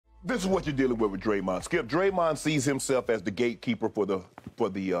This is what you're dealing with Draymond. Skip, Draymond sees himself as the gatekeeper for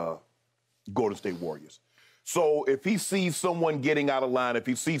the Golden State Warriors. So if he sees someone getting out of line, if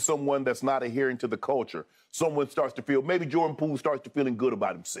he sees someone that's not adhering to the culture, someone starts to feel, maybe Jordan Poole starts to feeling good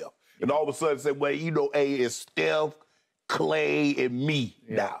about himself. And all of a sudden say, well, you know, hey, it's Steph, Clay, and me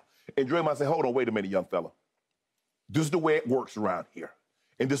now. And Draymond said, hold on, wait a minute, young fella. This is the way it works around here.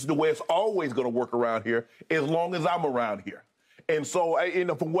 And this is the way it's always going to work around here as long as I'm around here. And so, you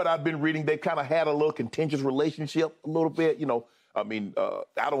know, from what I've been reading, they kind of had a little contentious relationship a little bit. You know, I mean,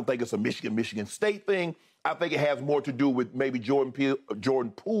 I don't think it's a Michigan State thing. I think it has more to do with maybe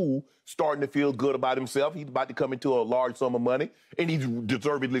Jordan Poole starting to feel good about himself. He's about to come into a large sum of money, and he's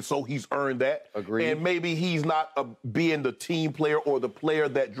deservedly so. He's earned that. Agreed. And maybe he's not being the team player or the player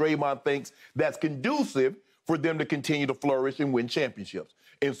that Draymond thinks that's conducive for them to continue to flourish and win championships.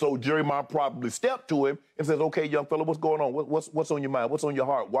 And so Draymond probably stepped to him and says, okay, young fella, what's going on? What's on your mind? What's on your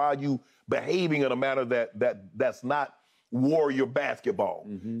heart? Why are you behaving in a manner that's not Warrior basketball?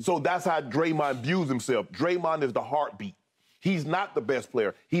 So that's how Draymond views himself. Draymond is the heartbeat. He's not the best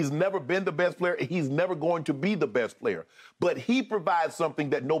player. He's never been the best player, and he's never going to be the best player. But he provides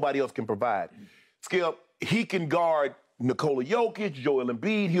something that nobody else can provide. Skip, he can guard Nikola Jokic, Joel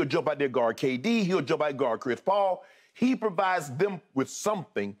Embiid. He'll jump out there guard KD. He'll jump out guard Chris Paul. He provides them with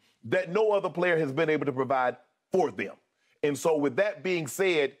something that no other player has been able to provide for them. And so with that being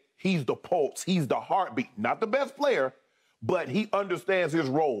said, he's the pulse. He's the heartbeat. Not the best player, but he understands his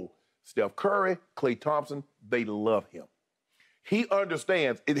role. Steph Curry, Klay Thompson, they love him. He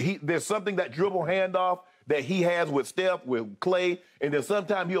understands. There's something, that dribble handoff that he has with Steph, with Klay, and then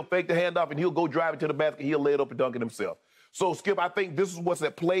sometimes he'll fake the handoff and he'll go drive it to the basket. He'll lay it up and dunk it himself. So, Skip, I think this is what's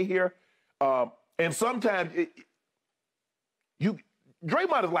at play here. And sometimes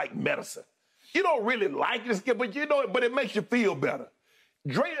Draymond is like medicine. You don't really like it, Skip, but you know it, but it makes you feel better.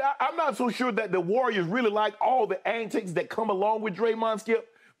 I'm not so sure that the Warriors really like all the antics that come along with Draymond, Skip,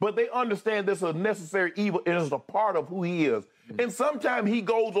 but they understand this is a necessary evil and it's a part of who he is. And sometimes he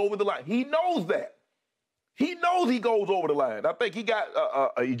goes over the line. He knows that. He knows he goes over the line. I think he got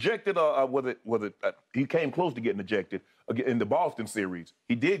ejected. He came close to getting ejected in the Boston series.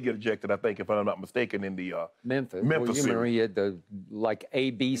 He did get ejected, I think, if I'm not mistaken, in the Memphis well, you series. Remember he had the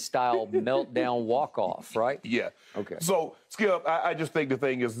AB style meltdown walk-off, right? Yeah. Okay. So, Skip, I just think the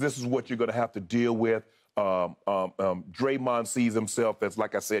thing is, this is what you're going to have to deal with. Draymond sees himself as,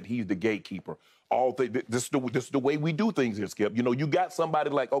 like I said, he's the gatekeeper. This is the way we do things here, Skip. You know, you got somebody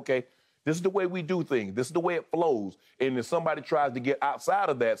like, okay, this is the way we do things. This is the way it flows. And if somebody tries to get outside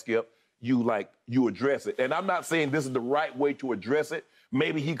of that, Skip, you address it. And I'm not saying this is the right way to address it.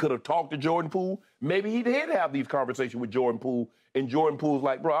 Maybe he could have talked to Jordan Poole. Maybe he did have these conversations with Jordan Poole. And Jordan Poole's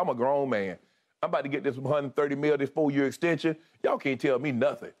like, bro, I'm a grown man. I'm about to get this $130 million, this 4-year extension. Y'all can't tell me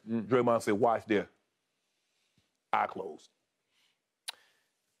nothing. Draymond said, watch this. Eye closed.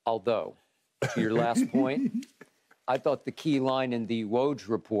 Although, to your last point, I thought the key line in the Woj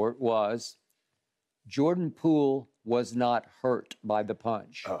report was Jordan Poole was not hurt by the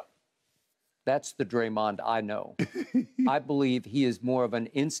punch. That's the Draymond I know. I believe he is more of an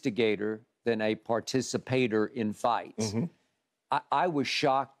instigator than a participator in fights. I was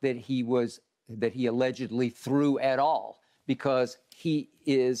shocked that he allegedly threw at all, because he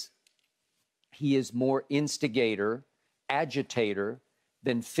is more instigator, agitator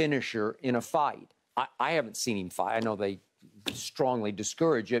than finisher in a fight. I haven't seen him fight. I know they strongly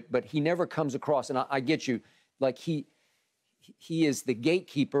discourage it, but he never comes across, and I get you, like he is the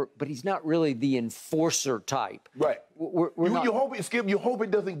gatekeeper, but he's not really the enforcer type. Right. You hope it, Skip, you hope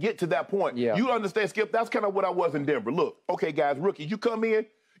it doesn't get to that point. Yeah. You understand, Skip, that's kind of what I was in Denver. Look, okay, guys, rookie, you come in,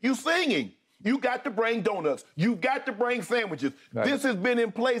 you singing. You got to bring donuts. You got to bring sandwiches. Right. This has been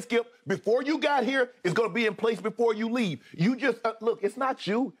in place, Skip. Before you got here, it's going to be in place before you leave. You just, look, it's not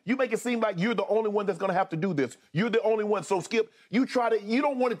you. You make it seem like you're the only one that's going to have to do this. You're the only one. So, Skip, you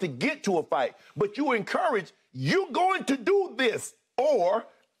don't want it to get to a fight, but you encourage, you're going to do this, or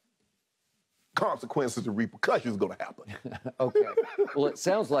consequences and repercussions going to happen. Okay. Well, it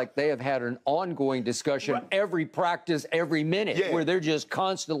sounds like they have had an ongoing discussion every practice, every minute, where they're just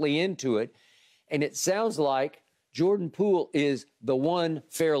constantly into it. And it sounds like Jordan Poole is the one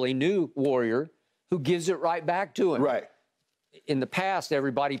fairly new Warrior who gives it right back to him. Right. In the past,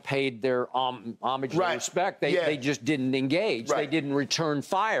 everybody paid their homage and respect. They just didn't engage. They didn't return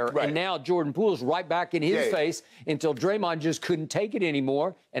fire. And now Jordan Poole's right back in his face until Draymond just couldn't take it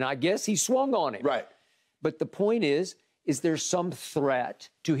anymore. And I guess he swung on it. Right. But the point is, Is there some threat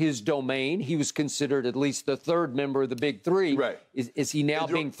to his domain? He was considered at least the third member of the big three. Right. Is he now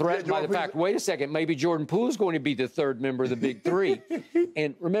being threatened by the fact, wait a second, maybe Jordan Poole is going to be the third member of the big three?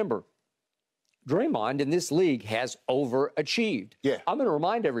 And remember, Draymond in this league has overachieved. Yeah. I'm going to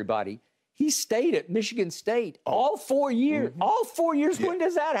remind everybody, he stayed at Michigan State all 4 years. All 4 years, when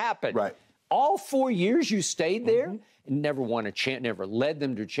does that happen? Right. All 4 years you stayed there and never won a never led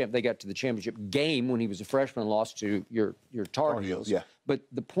them to champ. They got to the championship game when he was a freshman, lost to your Tar Heels. Yeah. But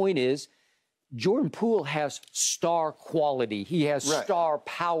the point is, Jordan Poole has star quality. He has star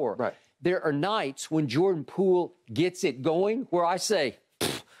power. Right. There are nights when Jordan Poole gets it going where I say,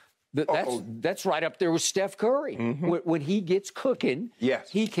 that's right up there with Steph Curry. When he gets cooking,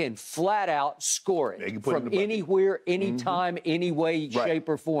 he can flat out score it from anywhere, anytime, any way, shape,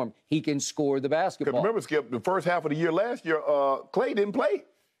 or form. He can score the basketball. Remember, Skip, the first half of the year last year, Clay didn't play.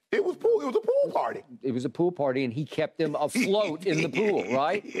 It was pool. It was a pool party. It was a pool party, and he kept them afloat in the pool,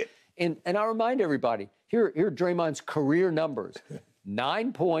 right? And I remind everybody, here are Draymond's career numbers: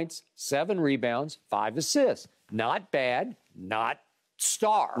 9 points, 7 rebounds, 5 assists. Not bad, not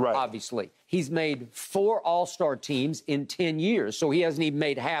star, obviously. He's made 4 All-Star teams in 10 years, so he hasn't even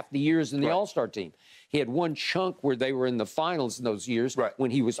made half the years in the All-Star team. He had one chunk where they were in the finals in those years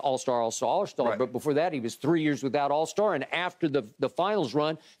when he was All-Star, All-Star. But before that, he was 3 years without All-Star, and after the finals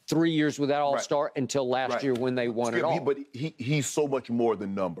run, 3 years without All-Star until last year when they won it all. But he's so much more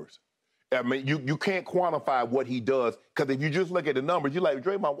than numbers. I mean, you can't quantify what he does, because if you just look at the numbers, you're like,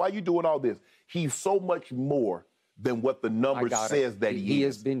 Draymond, why are you doing all this? He's so much more than what the numbers says that he is. He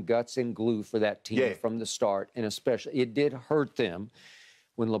has been guts and glue for that team from the start, and especially it did hurt them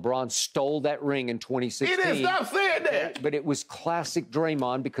when LeBron stole that ring in 2016. It is, stop saying that. But it was classic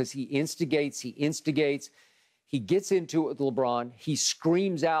Draymond, because he instigates, he gets into it with LeBron, he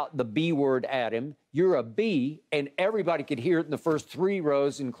screams out the B word at him, you're a B, and everybody could hear it in the first 3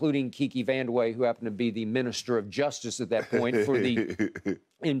 rows, including Kiki Vandeweghe, who happened to be the Minister of Justice at that point for the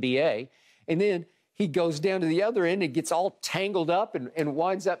NBA. And then he goes down to the other end and gets all tangled up and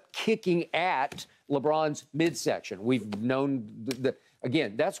winds up kicking at LeBron's midsection. We've known,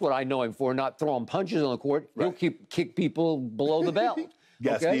 again, that's what I know him for, not throwing punches on the court. He'll kick people below the belt.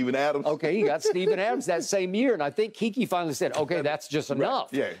 Got Steven Adams. Okay, he got Steven Adams that same year. And I think Kiki finally said, okay, that's just enough.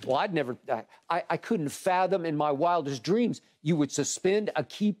 Yeah. Well, I couldn't fathom in my wildest dreams you would suspend a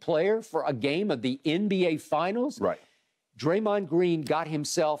key player for a game of the NBA Finals. Right. Draymond Green got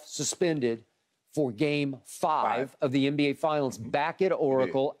himself suspended for Game 5 of the NBA Finals back at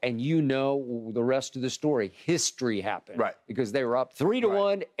Oracle, and you know the rest of the story. History happened. Right. Because they were up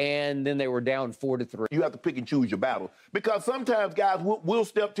 3-1, and then they were down 4-3. You have to pick and choose your battle, because sometimes guys will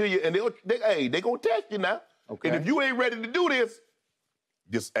step to you, and they're going to test you now. Okay. And if you ain't ready to do this,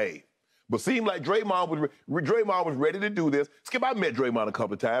 just, But seemed like Draymond was ready to do this. Skip, I met Draymond a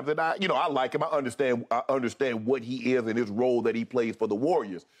couple of times, and I like him. I understand what he is and his role that he plays for the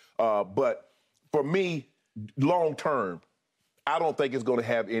Warriors. But for me, long term, I don't think it's going to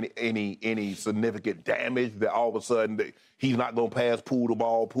have any significant damage that all of a sudden he's not going to pass Poole the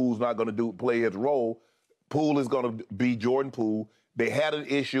ball. Poole's not going to play his role. Poole is going to be Jordan Poole. They had an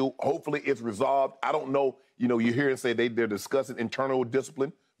issue. Hopefully it's resolved. I don't know. You hear and say they're discussing internal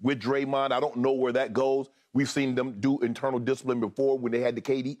discipline with Draymond. I don't know where that goes. We've seen them do internal discipline before when they had the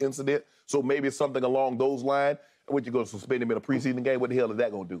KD incident. So maybe it's something along those lines. What, you going to suspend him in a preseason game? What the hell is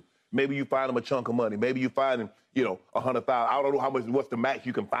that going to do? Maybe you find him a chunk of money. Maybe you find him, $100,000. I don't know what's the max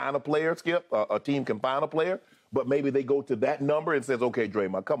you can find a player, Skip. A team can find a player. But maybe they go to that number and says, okay,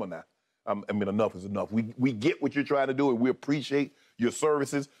 Draymond, come on now. Enough is enough. We get what you're trying to do, and we appreciate your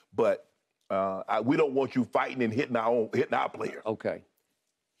services, but we don't want you fighting and hitting our players. Okay.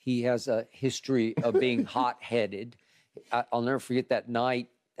 He has a history of being hot-headed. I'll never forget that night,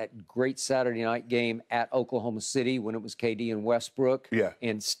 that great Saturday night game at Oklahoma City when it was KD and Westbrook. Yeah.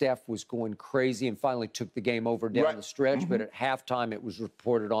 And Steph was going crazy and finally took the game over down the stretch. But at halftime, it was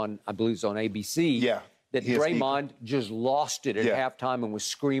reported on, I believe it was on ABC. Yeah. That Draymond just lost it at halftime and was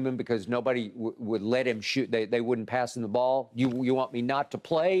screaming because nobody would let him shoot. They wouldn't pass him the ball. You want me not to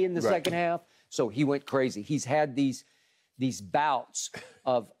play in the second half? So he went crazy. He's had these bouts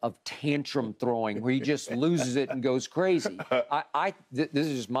of tantrum throwing where he just loses it and goes crazy. This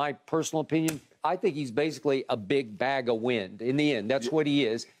is just my personal opinion. I think he's basically a big bag of wind. In the end, that's what he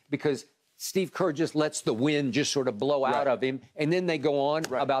is, because Steve Kerr just lets the wind just sort of blow out of him, and then they go on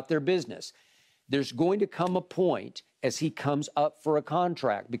about their business. There's going to come a point as he comes up for a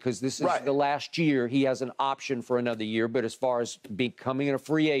contract, because this is the last year. He has an option for another year, but as far as becoming a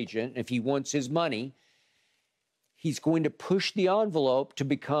free agent, if he wants his money, he's going to push the envelope to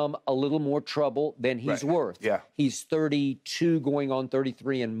become a little more trouble than he's worth. Yeah. He's 32 going on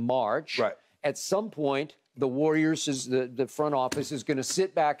 33 in March. Right. At some point, the Warriors, the front office, is going to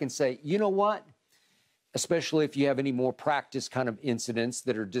sit back and say, you know what? Especially if you have any more practice kind of incidents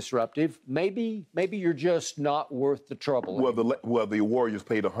that are disruptive, maybe you're just not worth the trouble. Well, the Warriors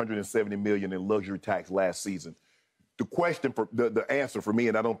paid $170 million in luxury tax last season. The question for the answer for me,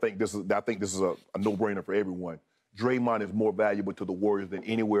 and I think this is a no-brainer for everyone. Draymond is more valuable to the Warriors than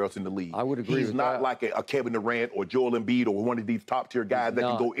anywhere else in the league. I would agree. He's with not that. like a Kevin Durant or Joel Embiid or one of these top-tier guys that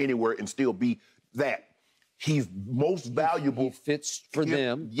can go anywhere and still be that. He's most valuable. He fits for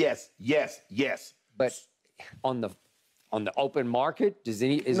them. Yes. But on the open market, is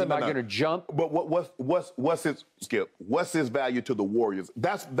he going to jump? But what's his Skip? What's his value to the Warriors?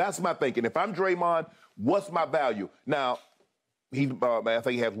 That's my thinking. If I'm Draymond, what's my value? Now, I think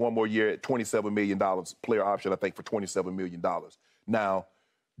he has one more year at $27 million, player option, I think, for $27 million. Now,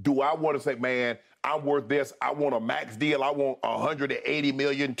 do I want to say, man, I'm worth this, I want a max deal, I want $180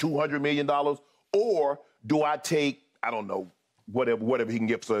 million, $200 million, or do I take, I don't know, whatever he can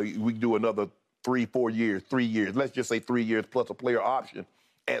get, so we can do another 3 years, let's just say 3 years plus a player option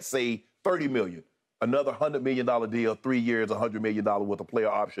at, say, $30 million. Another $100 million deal, 3 years, $100 million with a player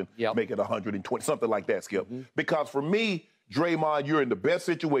option, make it 120, something like that, Skip. Because for me, Draymond, you're in the best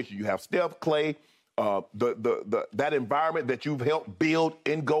situation. You have Steph, Clay, that environment that you've helped build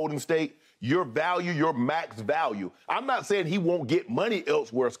in Golden State, your value, your max value. I'm not saying he won't get money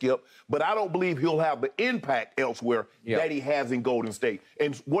elsewhere, Skip, but I don't believe he'll have the impact elsewhere that he has in Golden State.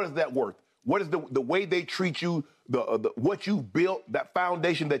 And what is that worth? What is the way they treat you, what you've built, that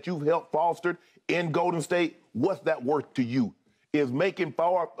foundation that you've helped fostered in Golden State, what's that worth to you? Is making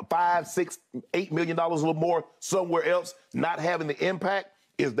 $4, $5, $6, $8 million a little more somewhere else, not having the impact,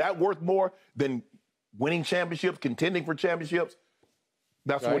 is that worth more than winning championships, contending for championships?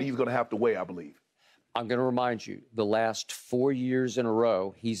 That's what he's going to have to weigh, I believe. I'm going to remind you, the last 4 years in a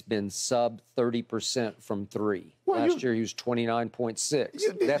row, he's been sub 30% from three. Last year, he was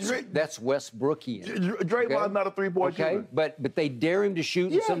 29.6. That's Westbrookian. Draymond's not a three-point shooter. But they dare him to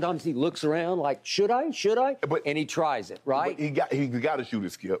shoot, and sometimes he looks around like, should I? And he tries it, right? But he got to shoot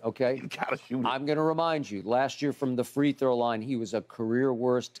it, Skip. Okay. He got to shoot it. I'm going to remind you, last year from the free throw line, he was a career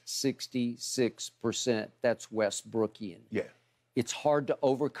worst 66%. That's Westbrookian. Yeah. It's hard to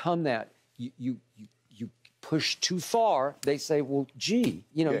overcome that. You push too far, they say, well, gee,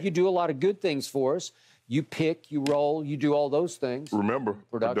 you do a lot of good things for us. You pick, you roll, you do all those things. Remember.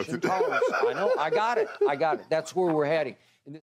 Production tolerance. I know. I got it. That's where we're heading.